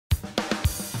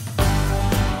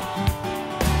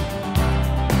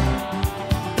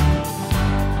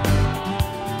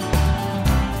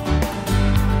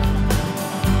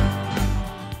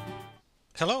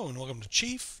Hello and welcome to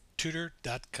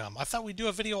ChiefTutor.com. I thought we'd do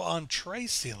a video on tray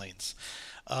ceilings.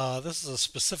 This is a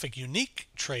specific unique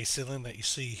tray ceiling that you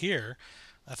see here.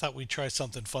 I thought we'd try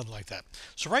something fun like that.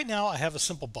 So right now I have a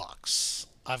simple box.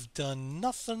 I've done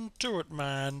nothing to it,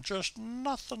 man, just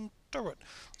nothing to it.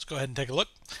 Let's go ahead and take a look.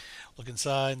 Look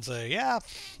inside and say, yeah,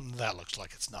 that looks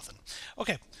like it's nothing.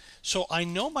 Okay, so I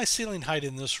know my ceiling height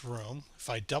in this room. If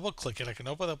I double click it, I can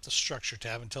open up the structure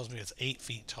tab and it tells me it's 8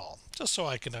 feet tall, just so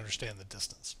I can understand the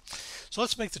distance. So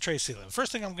let's make the tray ceiling. The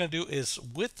first thing I'm going to do is,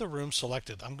 with the room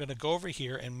selected, I'm going to go over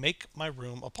here and make my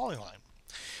room a polyline.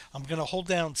 I'm going to hold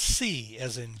down C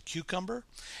as in cucumber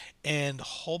and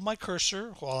hold my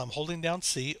cursor while I'm holding down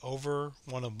C over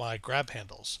one of my grab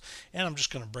handles. And I'm just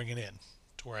going to bring it in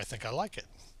to where I think I like it.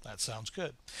 That sounds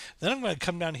good. Then I'm going to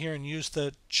come down here and use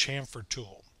the chamfer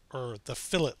tool, or the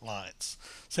fillet lines.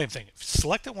 Same thing. If you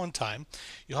select it one time,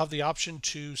 you'll have the option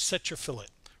to set your fillet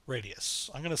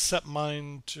radius. I'm going to set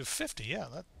mine to 50. Yeah,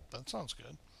 that sounds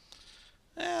good.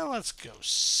 And let's go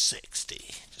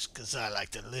 60, just because I like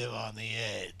to live on the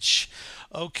edge.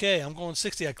 Okay, I'm going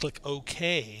 60. I click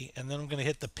OK, and then I'm going to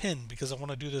hit the pin because I want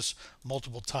to do this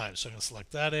multiple times. So I'm going to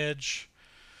select that edge.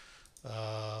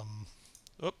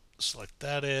 Select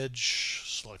that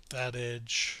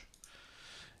edge,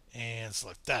 and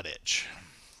select that edge,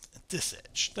 this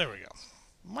edge. There we go.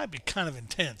 Might be kind of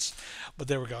intense, but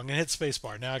there we go. I'm going to hit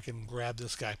spacebar. Now I can grab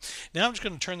this guy. Now I'm just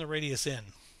going to turn the radius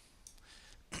in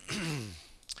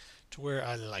to where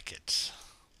I like it.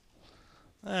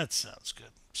 That sounds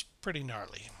good. It's pretty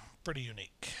gnarly, pretty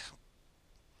unique.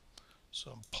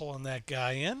 So I'm pulling that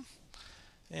guy in,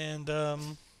 and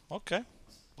okay,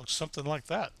 looks something like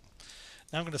that.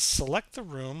 Now I'm going to select the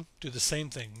room, do the same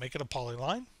thing, make it a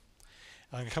polyline. And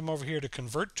I'm going to come over here to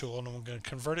Convert Tool, and I'm going to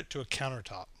convert it to a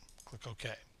countertop. Click OK.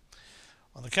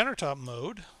 On the countertop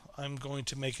mode, I'm going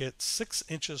to make it 6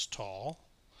 inches tall,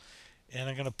 and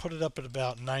I'm going to put it up at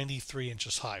about 93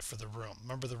 inches high for the room.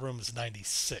 Remember, the room is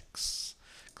 96.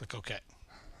 Click OK.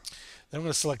 Then I'm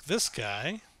going to select this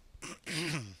guy,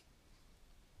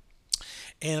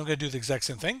 and I'm going to do the exact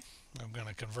same thing. I'm going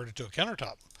to convert it to a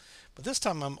countertop. But this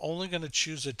time I'm only going to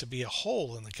choose it to be a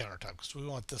hole in the countertop because we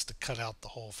want this to cut out the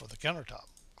hole for the countertop.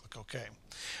 Click OK.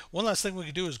 One last thing we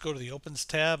can do is go to the Opens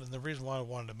tab, and the reason why I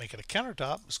wanted to make it a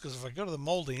countertop is because if I go to the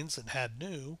moldings and add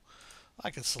new,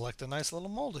 I can select a nice little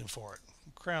molding for it.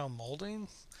 Crown molding.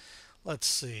 Let's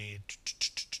see.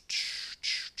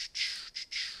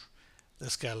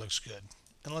 This guy looks good.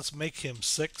 And let's make him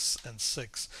 6 and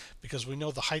 6 because we know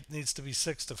the height needs to be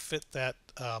 6 to fit that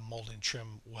molding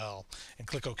trim well. And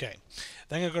click OK.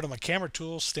 Then I'm going to go to my camera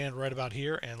tool, stand right about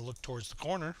here, and look towards the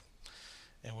corner.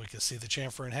 And we can see the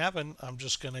chamfering happen. I'm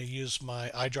just going to use my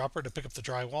eyedropper to pick up the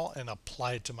drywall and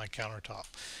apply it to my countertop.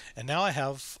 And now I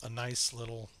have a nice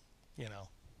little,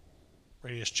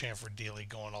 radius chamfer dealy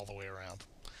going all the way around.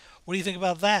 What do you think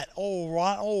about that? All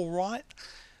right, all right.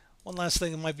 One last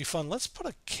thing that might be fun. Let's put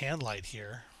a can light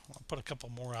here. I'll put a couple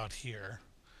more out here.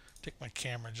 Take my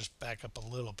camera and just back up a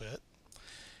little bit.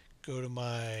 Go to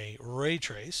my ray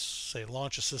trace. Say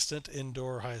Launch Assistant,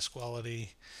 Indoor, Highest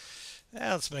Quality.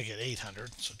 Let's make it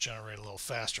 800. So generate a little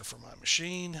faster for my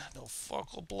machine. No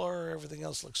focal blur. Everything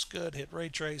else looks good. Hit ray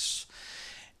trace.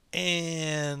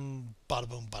 And bada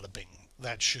boom, bada bing.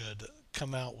 That should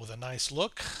come out with a nice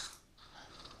look.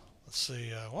 Let's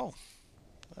see. Whoa.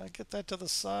 I get that to the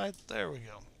side. There we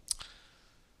go.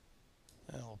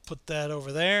 And we'll put that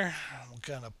over there. We'll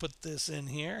kind of put this in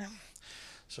here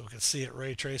so we can see it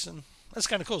ray tracing. That's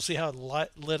kind of cool. See how it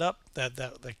lit up?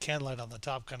 That can light on the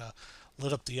top kind of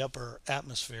lit up the upper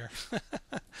atmosphere.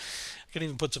 I can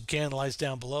even put some can lights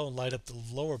down below and light up the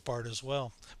lower part as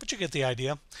well. But you get the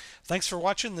idea. Thanks for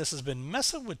watching. This has been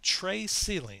Messing with Tray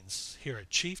Ceilings here at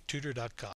ChiefTutor.com.